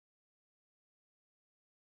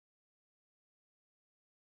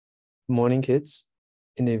Morning, kids.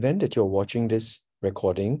 In the event that you're watching this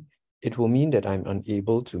recording, it will mean that I'm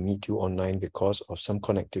unable to meet you online because of some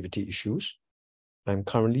connectivity issues. I'm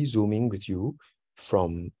currently Zooming with you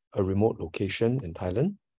from a remote location in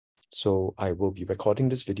Thailand. So I will be recording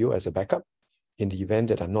this video as a backup in the event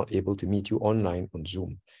that I'm not able to meet you online on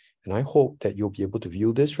Zoom. And I hope that you'll be able to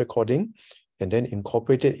view this recording and then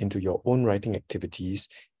incorporate it into your own writing activities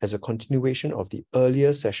as a continuation of the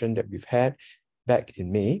earlier session that we've had back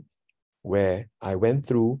in May, where I went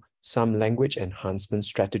through some language enhancement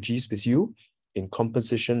strategies with you in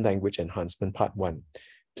Composition Language Enhancement Part 1.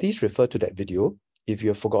 Please refer to that video if you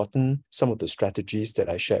have forgotten some of the strategies that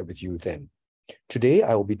I shared with you then. Today,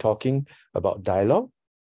 I will be talking about dialogue,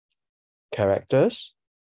 characters,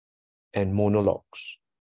 and monologues.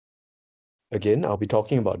 Again, I'll be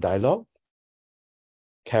talking about dialogue,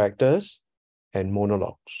 characters, and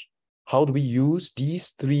monologues. How do we use these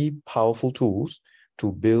three powerful tools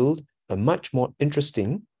to build a much more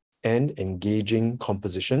interesting and engaging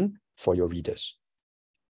composition for your readers?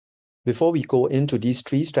 Before we go into these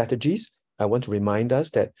three strategies, I want to remind us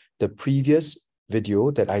that the previous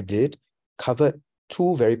video that I did covered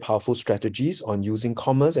two very powerful strategies on using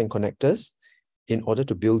commas and connectors in order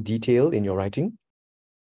to build detail in your writing,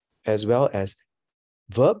 as well as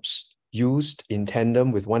verbs used in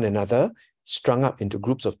tandem with one another, strung up into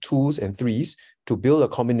groups of twos and threes to build a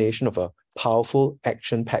combination of a powerful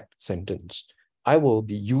action-packed sentence. I will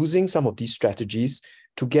be using some of these strategies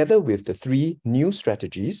together with the three new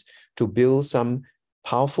strategies to build some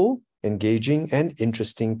powerful, engaging, and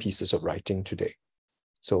interesting pieces of writing today.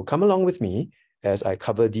 So come along with me as I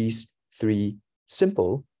cover these three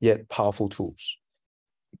simple yet powerful tools.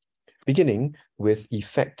 Beginning with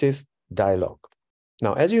effective dialogue.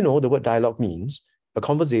 Now, as you know, the word dialogue means a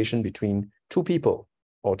conversation between two people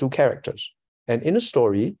or two characters. And in a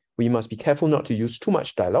story, we must be careful not to use too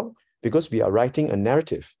much dialogue because we are writing a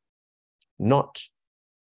narrative, not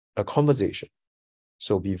a conversation.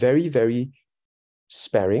 So be very, very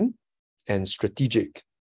sparing and strategic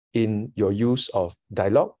in your use of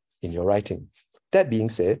dialogue in your writing. That being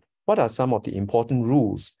said, what are some of the important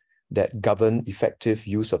rules that govern effective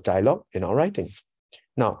use of dialogue in our writing?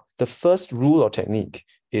 Now, the first rule or technique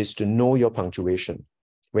is to know your punctuation.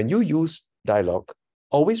 When you use dialogue,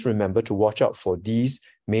 always remember to watch out for these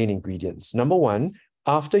main ingredients. Number one,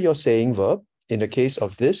 after your saying verb, in the case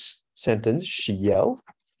of this sentence, she yelled,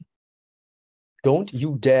 don't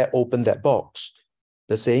you dare open that box.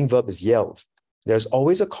 The saying verb is yelled. There's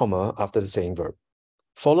always a comma after the saying verb,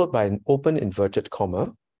 followed by an open inverted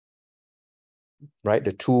comma, right?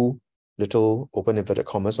 The two little open inverted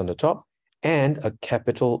commas on the top, and a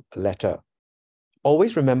capital letter.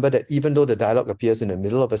 Always remember that even though the dialogue appears in the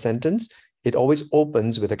middle of a sentence, it always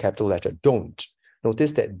opens with a capital letter, don't.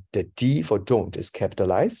 Notice that the D for don't is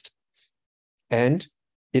capitalized, and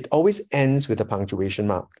it always ends with a punctuation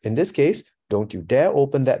mark. In this case, don't you dare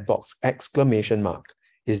open that box, exclamation mark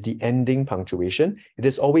is the ending punctuation. It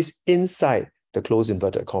is always inside the closed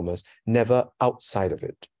inverted commas, never outside of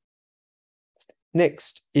it.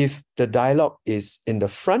 Next, if the dialogue is in the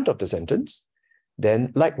front of the sentence,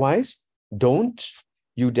 then likewise, don't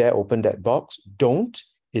you dare open that box. Don't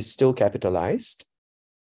is still capitalized.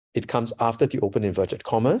 It comes after the open inverted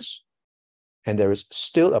commas, and there is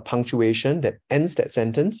still a punctuation that ends that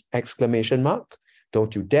sentence, exclamation mark.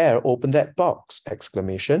 Don't you dare open that box,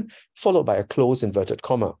 exclamation, followed by a closed inverted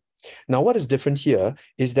comma. Now, what is different here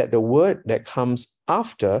is that the word that comes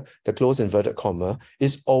after the closed inverted comma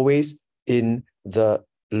is always in the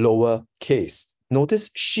lower case. Notice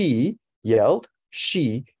she yelled,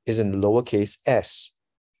 she is in lowercase s.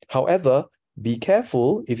 However, be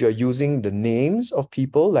careful if you're using the names of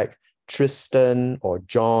people like Tristan or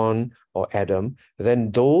John or Adam,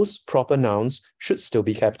 then those proper nouns should still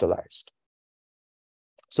be capitalized.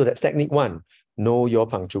 So that's technique one, know your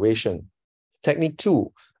punctuation. Technique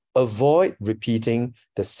two, avoid repeating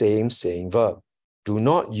the same saying verb. Do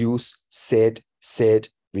not use said,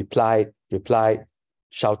 replied,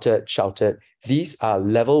 shouted. These are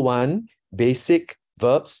level one basic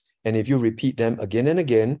verbs. And if you repeat them again and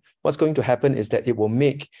again, what's going to happen is that it will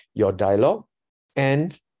make your dialogue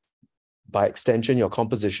and by extension, your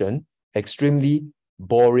composition extremely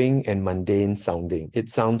boring and mundane sounding.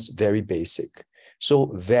 It sounds very basic.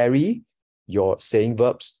 So vary your saying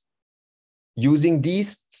verbs using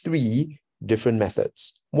these three different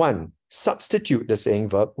methods. One, substitute the saying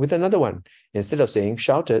verb with another one. Instead of saying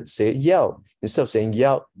shouted, say yelled. Instead of saying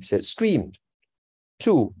yelled, say screamed.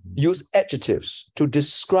 Two, use adjectives to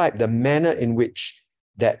describe the manner in which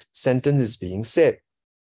that sentence is being said.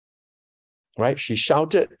 Right? She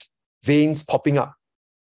shouted, veins popping up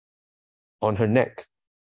on her neck.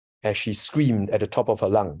 as she screamed at the top of her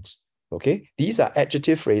lungs. Okay, these are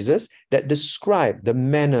adjective phrases that describe the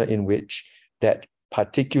manner in which that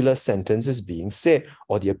particular sentence is being said,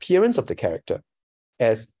 or the appearance of the character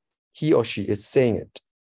as he or she is saying it.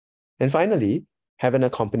 And finally, have an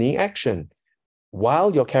accompanying action.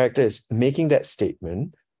 While your character is making that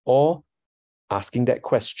statement or asking that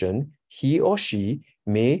question, he or she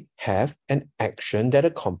may have an action that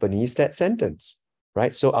accompanies that sentence,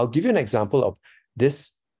 right? So I'll give you an example of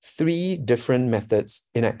this 3 different methods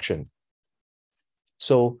in action.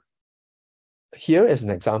 So here is an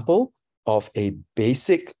example of a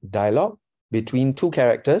basic dialogue between 2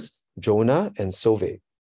 characters, Jonah and Sove.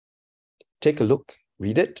 Take a look,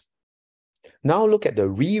 read it. Now look at the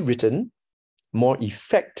rewritten, more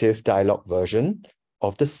effective dialogue version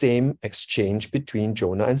of the same exchange between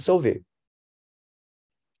Jonah and Sove.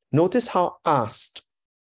 Notice how asked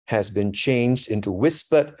has been changed into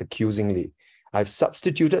whispered accusingly. I've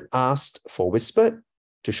substituted asked for whispered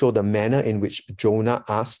to show the manner in which Jonah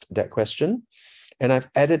asked that question. And I've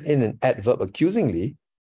added in an adverb accusingly,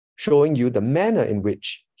 showing you the manner in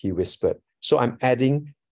which he whispered. So I'm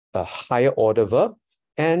adding a higher order verb,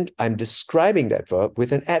 and I'm describing that verb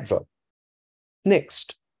with an adverb.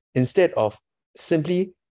 Next, instead of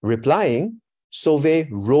simply replying, Sove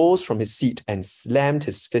rose from his seat and slammed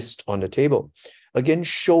his fist on the table, again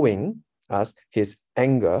showing us his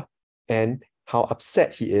anger and how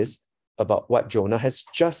upset he is about what Jonah has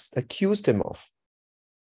just accused him of.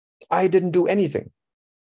 I didn't do anything.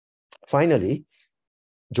 Finally,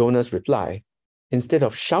 Jonah's reply, instead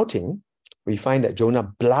of shouting, we find that Jonah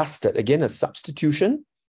blasted, again a substitution,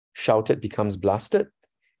 shouted becomes blasted,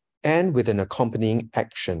 and with an accompanying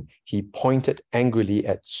action, he pointed angrily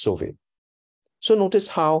at Sove. So notice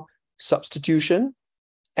how substitution,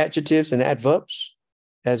 adjectives and adverbs,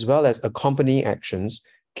 as well as accompanying actions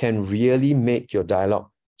can really make your dialogue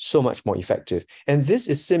so much more effective. And this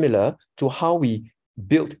is similar to how we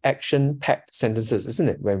built action-packed sentences, isn't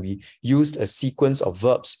it? When we used a sequence of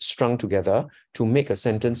verbs strung together to make a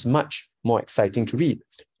sentence much more exciting to read.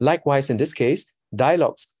 Likewise, in this case,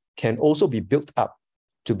 dialogues can also be built up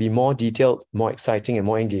to be more detailed, more exciting, and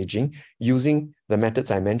more engaging using the methods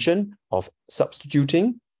I mentioned of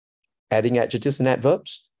substituting, adding adjectives and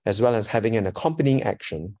adverbs, as well as having an accompanying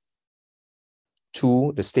action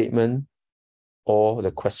to the statement or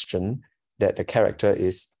the question that the character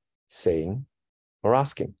is saying or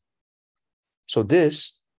asking. So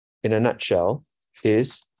this, in a nutshell,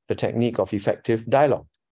 is the technique of effective dialogue.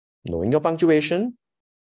 Knowing your punctuation,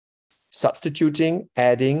 substituting,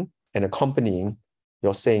 adding, and accompanying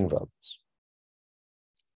your saying verbs.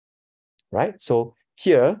 Right? So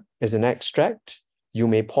here is an extract. You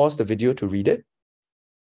may pause the video to read it.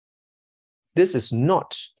 This is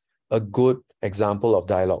not a good example of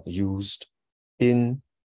dialogue used in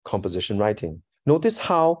composition writing. Notice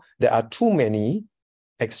how there are too many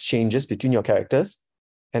exchanges between your characters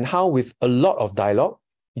and how with a lot of dialogue,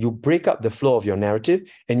 you break up the flow of your narrative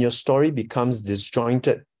and your story becomes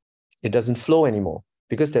disjointed. It doesn't flow anymore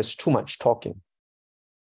because there's too much talking.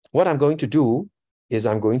 What I'm going to do is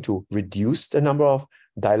I'm going to reduce the number of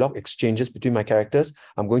dialogue exchanges between my characters.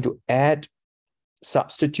 I'm going to add,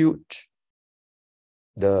 substitute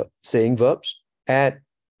the saying verbs, add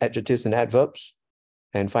adjectives and adverbs.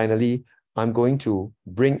 And finally, I'm going to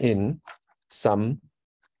bring in some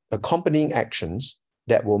accompanying actions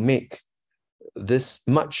that will make this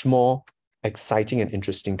much more exciting and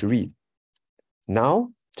interesting to read.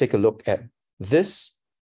 Now, take a look at this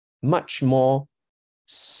much more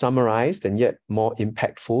summarized and yet more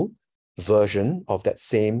impactful version of that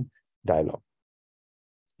same dialogue.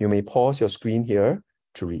 You may pause your screen here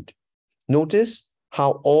to read. Notice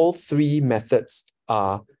how all 3 methods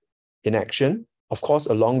are in action, of course,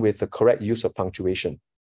 along with the correct use of punctuation.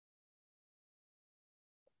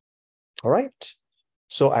 All right.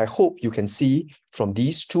 So I hope you can see from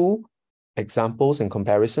these 2 examples and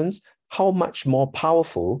comparisons how much more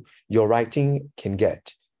powerful your writing can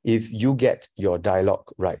get if you get your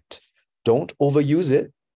dialogue right. Don't overuse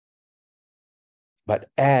it, but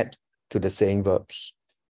add to the saying verbs.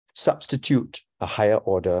 Substitute a higher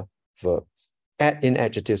order verb. Add in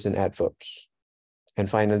adjectives and adverbs. And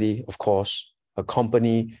finally, of course,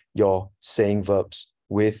 accompany your saying verbs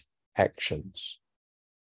with actions.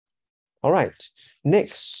 All right,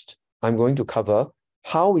 next, I'm going to cover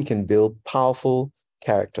how we can build powerful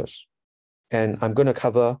characters. And I'm going to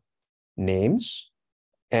cover names,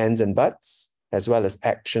 ands and buts, as well as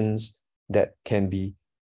actions that can be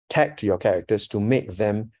tagged to your characters to make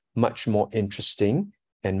them much more interesting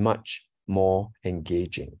and much more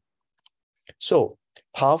engaging. So,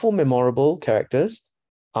 powerful, memorable characters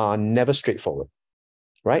are never straightforward.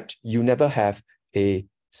 right? You never have a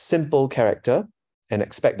simple character and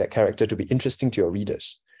expect that character to be interesting to your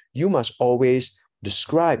readers. You must always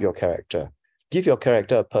describe your character, give your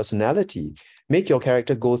character a personality, make your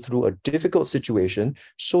character go through a difficult situation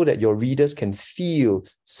so that your readers can feel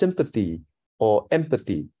sympathy or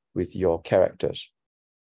empathy with your characters.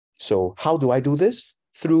 So how do I do this?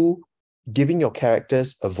 Through giving your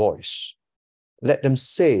characters a voice. Let them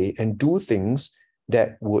say and do things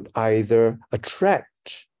that would either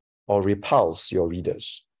attract or repulse your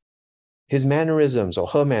readers. His mannerisms or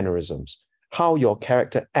her mannerisms, how your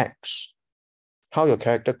character acts, how your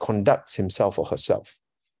character conducts himself or herself.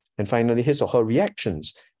 And finally, his or her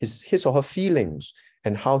reactions, his or her feelings,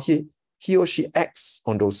 and how he or she acts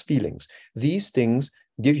on those feelings. These things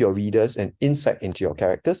give your readers an insight into your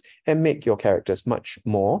characters and make your characters much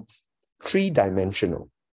more three-dimensional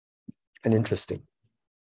and interesting.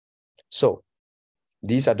 So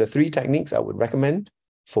these are the 3 techniques I would recommend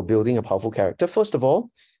for building a powerful character. First of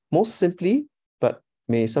all, most simply, but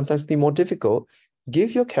may sometimes be more difficult,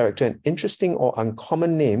 give your character an interesting or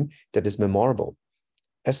uncommon name that is memorable,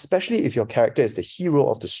 especially if your character is the hero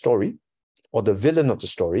of the story or the villain of the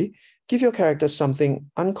story. Give your character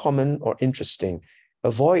something uncommon or interesting.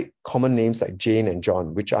 Avoid common names like Jane and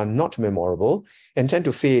John, which are not memorable and tend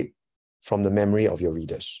to fade from the memory of your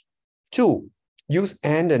readers. 2, use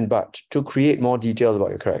and but to create more detail about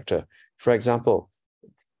your character. For example,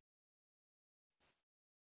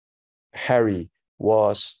 Harry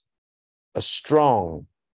was a strong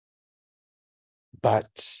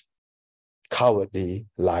but cowardly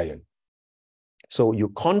lion. So you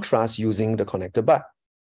contrast using the connector but.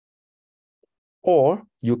 Or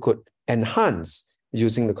you could enhance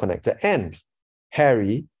using the connector and.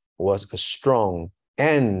 Harry was a strong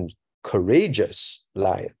and courageous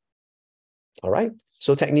lion. All right.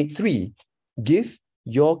 So technique 3, give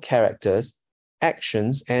your characters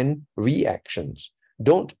actions and reactions.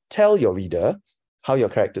 Don't tell your reader how your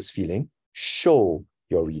character's feeling. Show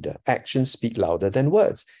your reader. Actions speak louder than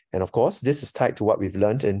words. And of course, this is tied to what we've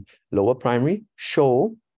learned in lower primary.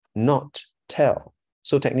 Show, not tell.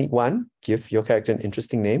 So technique 1, give your character an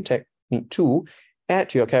interesting name. Technique 2, add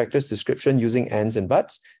to your character's description using ands and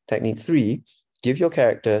buts. Technique 3, give your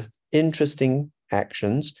character interesting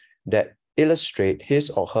actions that illustrate his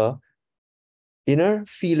or her inner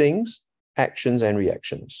feelings, actions, and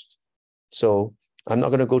reactions. So I'm not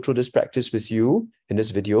going to go through this practice with you in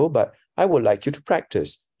this video, but I would like you to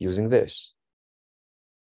practice using this.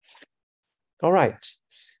 All right.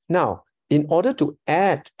 Now, in order to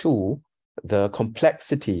add to the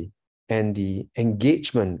complexity and the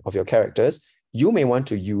engagement of your characters, you may want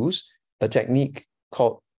to use a technique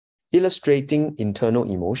called illustrating internal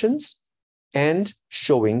emotions and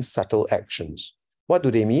showing subtle actions. What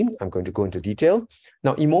do they mean? I'm going to go into detail.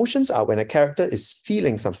 Now, emotions are when a character is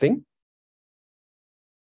feeling something,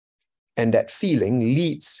 and that feeling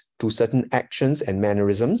leads to certain actions and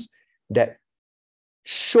mannerisms that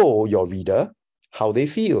show your reader how they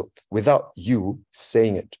feel without you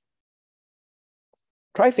saying it.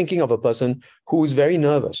 Try thinking of a person who is very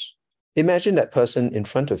nervous. Imagine that person in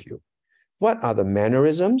front of you. What are the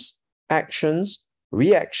mannerisms, actions,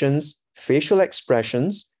 reactions, facial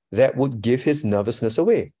expressions that would give his nervousness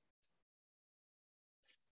away?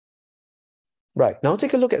 Right, now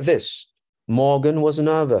take a look at this. Morgan was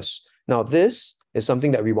nervous. Now, this is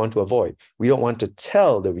something that we want to avoid. We don't want to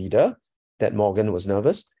tell the reader that Morgan was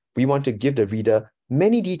nervous. We want to give the reader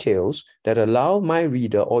many details that allow my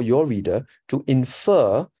reader or your reader to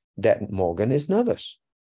infer that Morgan is nervous.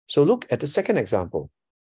 So look at the second example.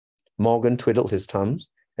 Morgan twiddled his thumbs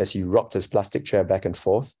as he rocked his plastic chair back and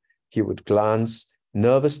forth. He would glance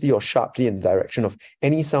nervously or sharply in the direction of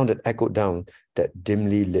any sound that echoed down that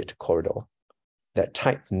dimly lit corridor. That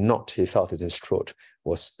tight knot he felt in his throat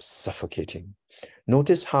was suffocating.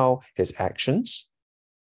 Notice how his actions,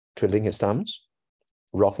 twiddling his thumbs,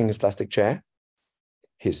 rocking his plastic chair,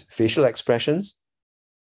 his facial expressions,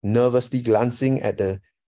 nervously glancing at the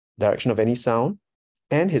direction of any sound,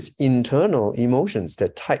 and his internal emotions, the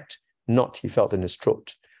tight knot he felt in his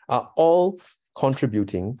throat, are all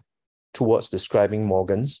contributing towards describing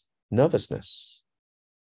Morgan's nervousness.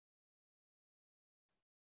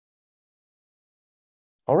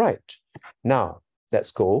 All right, now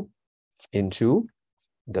let's go into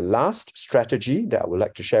the last strategy that I would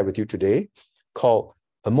like to share with you today, called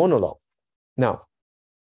a monologue. Now,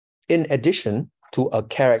 in addition to a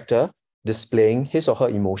character displaying his or her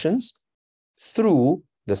emotions through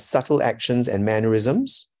the subtle actions and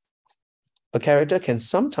mannerisms, a character can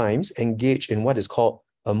sometimes engage in what is called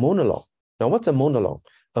a monologue. Now, what's a monologue?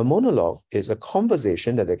 A monologue is a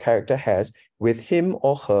conversation that the character has with him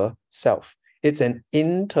or herself. It's an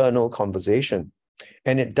internal conversation,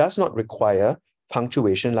 and it does not require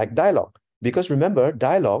punctuation like dialogue. Because remember,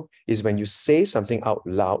 dialogue is when you say something out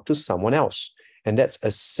loud to someone else. And that's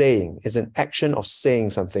a saying. It's an action of saying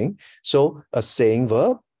something. So a saying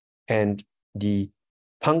verb, and the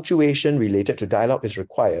punctuation related to dialogue is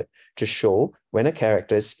required to show when a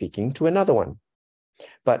character is speaking to another one.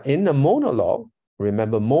 But in a monologue,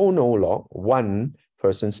 remember monologue, one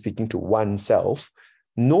person speaking to oneself,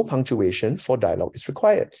 no punctuation for dialogue is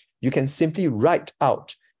required. You can simply write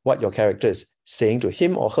out what your character is saying to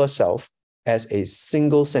him or herself as a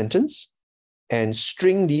single sentence and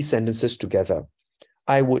string these sentences together.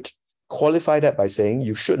 I would qualify that by saying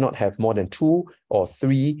you should not have more than 2 or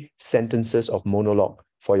 3 sentences of monologue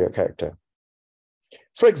for your character.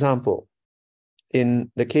 For example,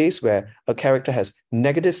 in the case where a character has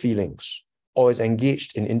negative feelings or is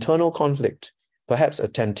engaged in internal conflict, perhaps a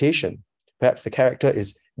temptation, perhaps the character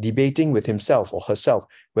is debating with himself or herself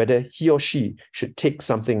whether he or she should take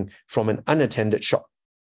something from an unattended shop.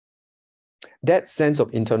 That sense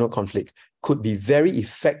of internal conflict could be very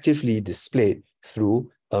effectively displayed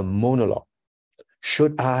through a monologue.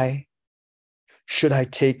 Should I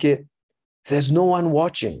take it? There's no one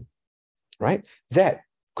watching, right? That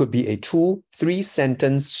could be a 2-3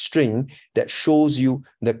 sentence string that shows you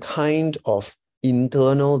the kind of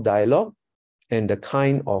internal dialogue and the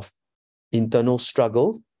kind of internal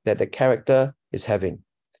struggle that the character is having.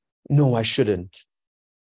 No, I shouldn't.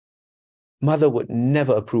 Mother would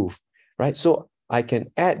never approve, right? So I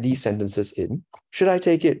can add these sentences in. Should I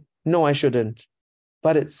take it? No, I shouldn't.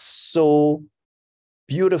 But it's so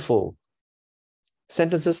beautiful.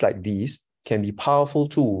 Sentences like these can be powerful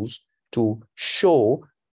tools to show,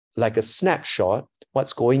 like a snapshot,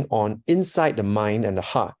 what's going on inside the mind and the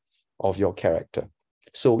heart of your character.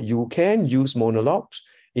 So you can use monologues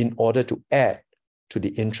in order to add to the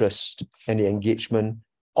interest and the engagement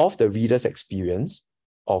of the reader's experience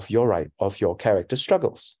of your character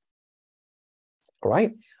struggles. All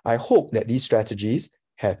right. I hope that these strategies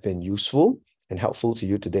have been useful and helpful to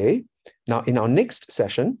you today. Now, in our next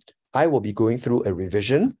session, I will be going through a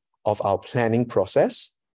revision of our planning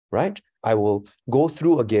process, right? I will go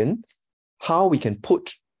through again how we can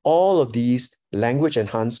put all of these language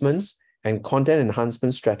enhancements and content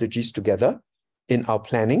enhancement strategies together in our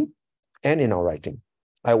planning and in our writing.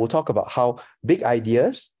 I will talk about how big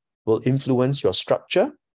ideas will influence your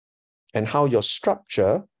structure and how your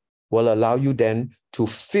structure will allow you then to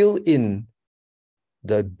fill in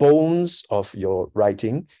the bones of your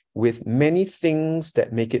writing with many things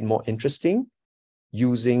that make it more interesting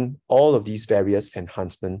using all of these various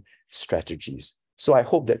enhancement strategies. So I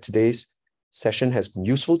hope that today's session has been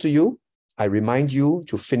useful to you. I remind you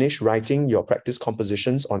to finish writing your practice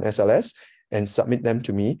compositions on SLS and submit them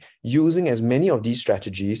to me using as many of these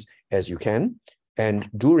strategies as you can. And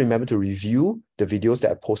do remember to review the videos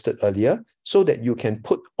that I posted earlier so that you can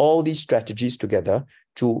put all these strategies together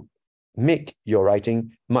to make your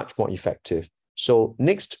writing much more effective. So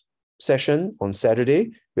next session on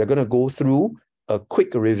Saturday, we're going to go through a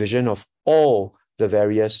quick revision of all the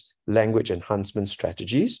various language enhancement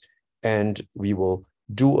strategies, and we will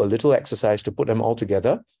do a little exercise to put them all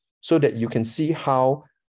together so that you can see how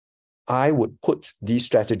I would put these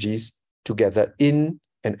strategies together in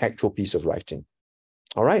an actual piece of writing.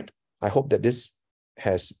 All right. I hope that this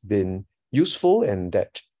has been useful and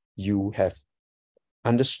that you have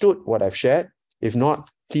understood what I've shared. If not,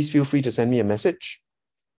 please feel free to send me a message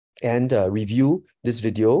and review this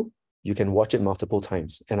video. You can watch it multiple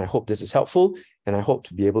times. And I hope this is helpful, and I hope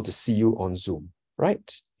to be able to see you on Zoom.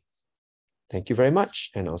 Right? Thank you very much.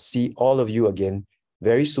 And I'll see all of you again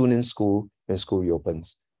very soon in school when school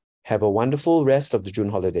reopens. Have a wonderful rest of the June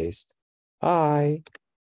holidays. Bye.